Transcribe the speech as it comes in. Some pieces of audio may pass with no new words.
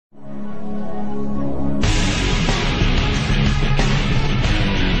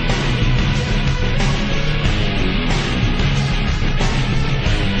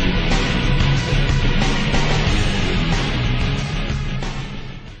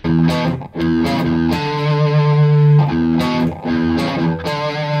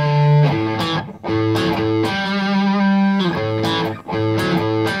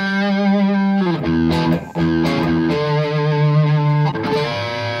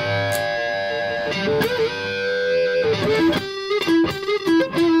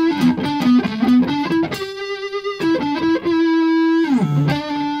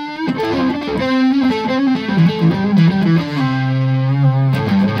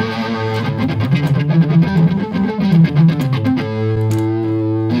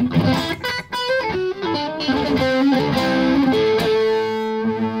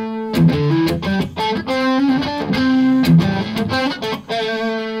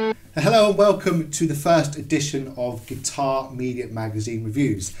Hello and welcome to the first edition of Guitar Media Magazine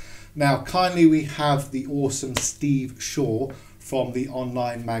Reviews. Now kindly we have the awesome Steve Shaw from the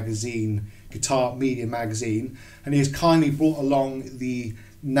online magazine Guitar Media Magazine, and he has kindly brought along the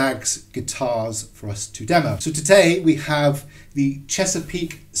Knaggs guitars for us to demo. So today we have the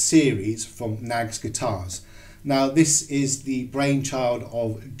Chesapeake series from Knaggs guitars. Now this is the brainchild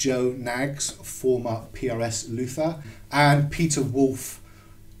of Joe Knaggs, former PRS Luther, and Peter Wolf,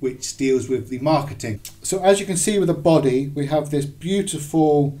 which deals with the marketing. So as you can see with the body, we have this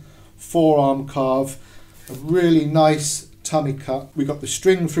beautiful forearm carve, a really nice tummy cut. We've got the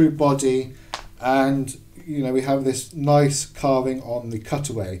string through body, and we have this nice carving on the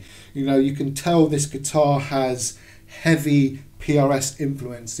cutaway. You can tell this guitar has heavy PRS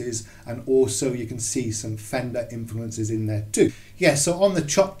influences, and also you can see some Fender influences in there too. Yeah, so on the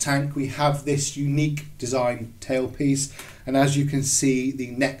Choptank we have this unique design tailpiece, and as you can see the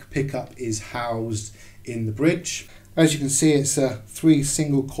neck pickup is housed in the bridge. As you can see, it's a 3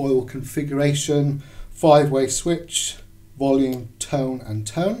 single coil configuration, 5-way switch, volume, tone and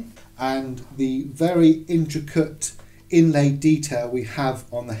tone, and the very intricate inlay detail we have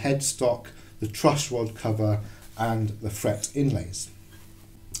on the headstock, the truss rod cover and the fret inlays.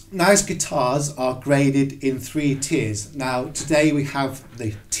 Knaggs guitars are graded in 3 tiers. Now today we have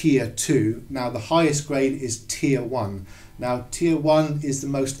the tier 2. Now the highest grade is tier 1. Now tier 1 is the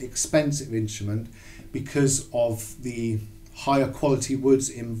most expensive instrument because of the higher quality woods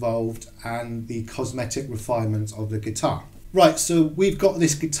involved and the cosmetic refinements of the guitar. Right, so we've got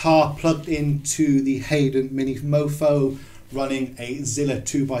this guitar plugged into the Hayden Mini Mofo running a Zilla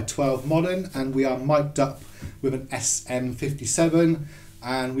 2x12 Modern, and we are mic'd up with an SM57,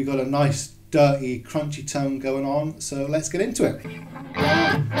 and we got a nice dirty crunchy tone going on, so let's get into it.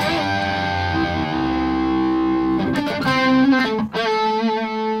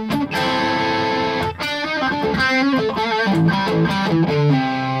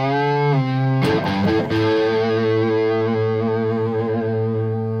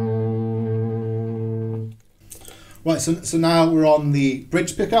 Right, so now we're on the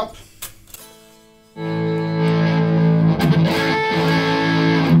bridge pickup.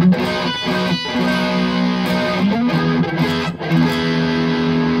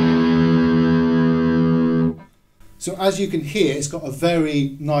 So as you can hear, it's got a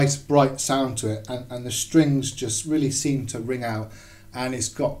very nice bright sound to it, and the strings just really seem to ring out, and it's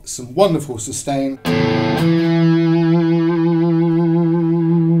got some wonderful sustain.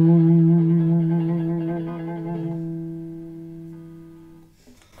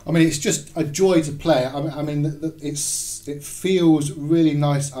 I mean, it's just a joy to play. I mean, it feels really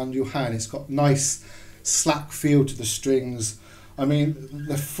nice under your hand. It's got nice slack feel to the strings. I mean,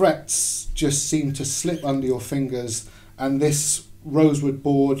 the frets just seem to slip under your fingers, and this Rosewood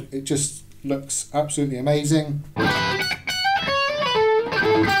board, it just looks absolutely amazing.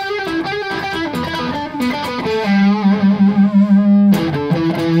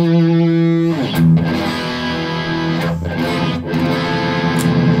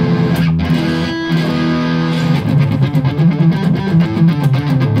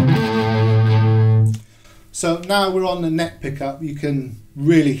 So now we're on the neck pickup. You can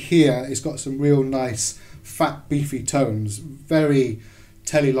really hear it's got some real nice fat beefy tones, very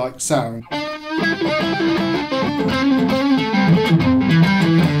telly-like sound.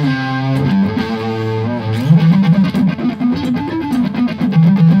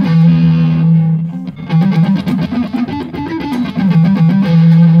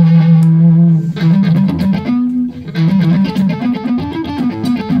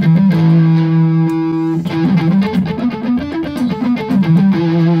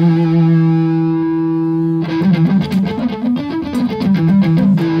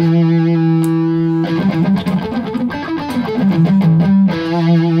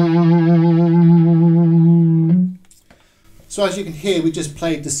 So as you can hear, we just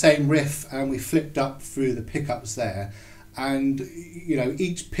played the same riff and we flipped up through the pickups there, and you know,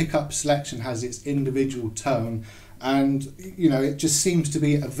 each pickup selection has its individual tone, and you know, it just seems to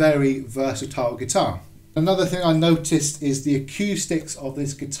be a very versatile guitar. Another thing I noticed is the acoustics of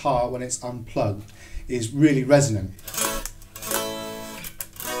this guitar when it's unplugged is really resonant.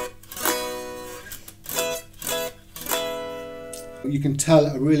 You can tell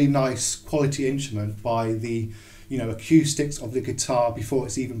a really nice quality instrument by the, you know, acoustics of the guitar before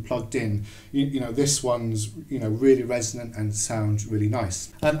it's even plugged in. You know, this one's, you know, really resonant and sounds really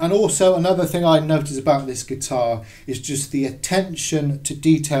nice. And also another thing I noticed about this guitar is just the attention to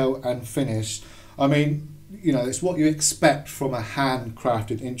detail and finish. I mean, you know, it's what you expect from a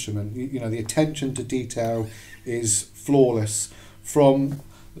handcrafted instrument. You know, the attention to detail is flawless. From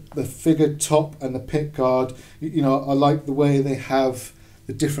the figured top and the pick guard, you know, I like the way they have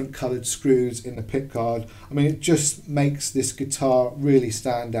the different coloured screws in the pick guard. I mean, it just makes this guitar really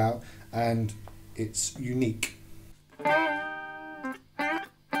stand out, and it's unique.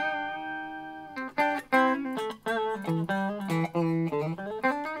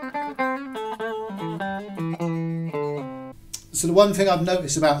 So the one thing I've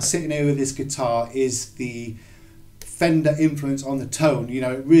noticed about sitting here with this guitar is the Fender influence on the tone. You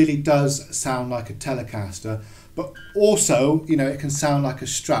know, it really does sound like a Telecaster, but also, you know, it can sound like a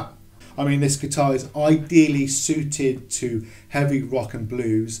Strat. I mean, this guitar is ideally suited to heavy rock and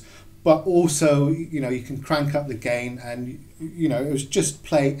blues, but also, you know, you can crank up the gain and, you know, it was just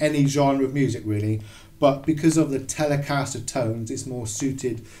play any genre of music really, but because of the Telecaster tones, it's more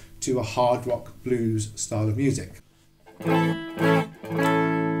suited to a hard rock blues style of music.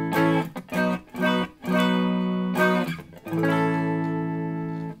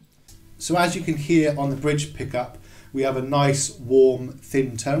 So as you can hear on the bridge pickup, we have a nice warm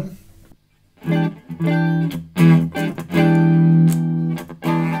thin tone.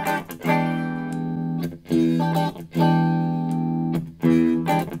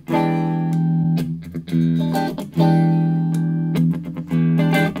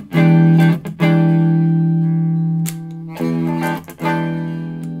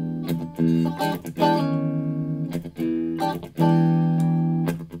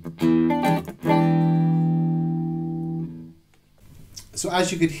 So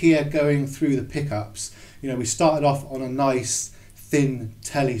as you could hear going through the pickups, you know, we started off on a nice thin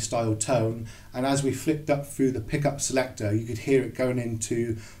telly style tone, and as we flicked up through the pickup selector, you could hear it going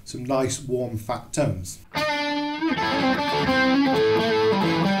into some nice warm fat tones.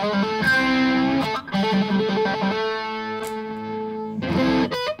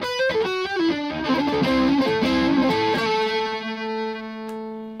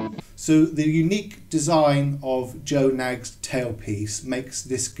 So the unique design of Joe Knaggs' tailpiece makes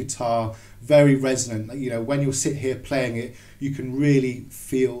this guitar very resonant. You know, when you'll sit here playing it, you can really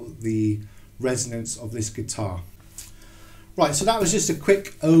feel the resonance of this guitar. Right, so that was just a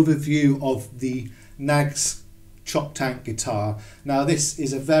quick overview of the Knaggs Choptank guitar. Now this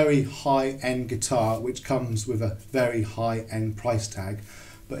is a very high-end guitar which comes with a very high-end price tag,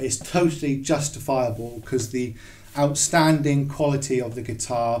 but it's totally justifiable because the outstanding quality of the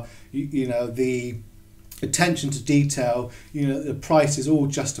guitar, you know, the attention to detail, you know, the price is all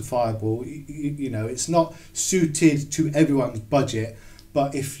justifiable. You know, it's not suited to everyone's budget,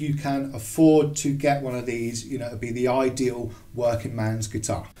 but if you can afford to get one of these, you know, it'd be the ideal working man's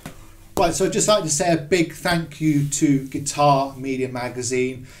guitar. Right, so I'd just like to say a big thank you to Guitar Media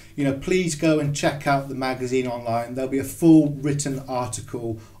Magazine. You know, please go and check out the magazine online. There'll be a full written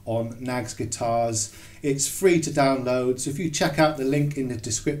article on Knaggs guitars. It's free to download, so if you check out the link in the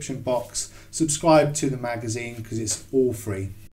description box, subscribe to the magazine because it's all free.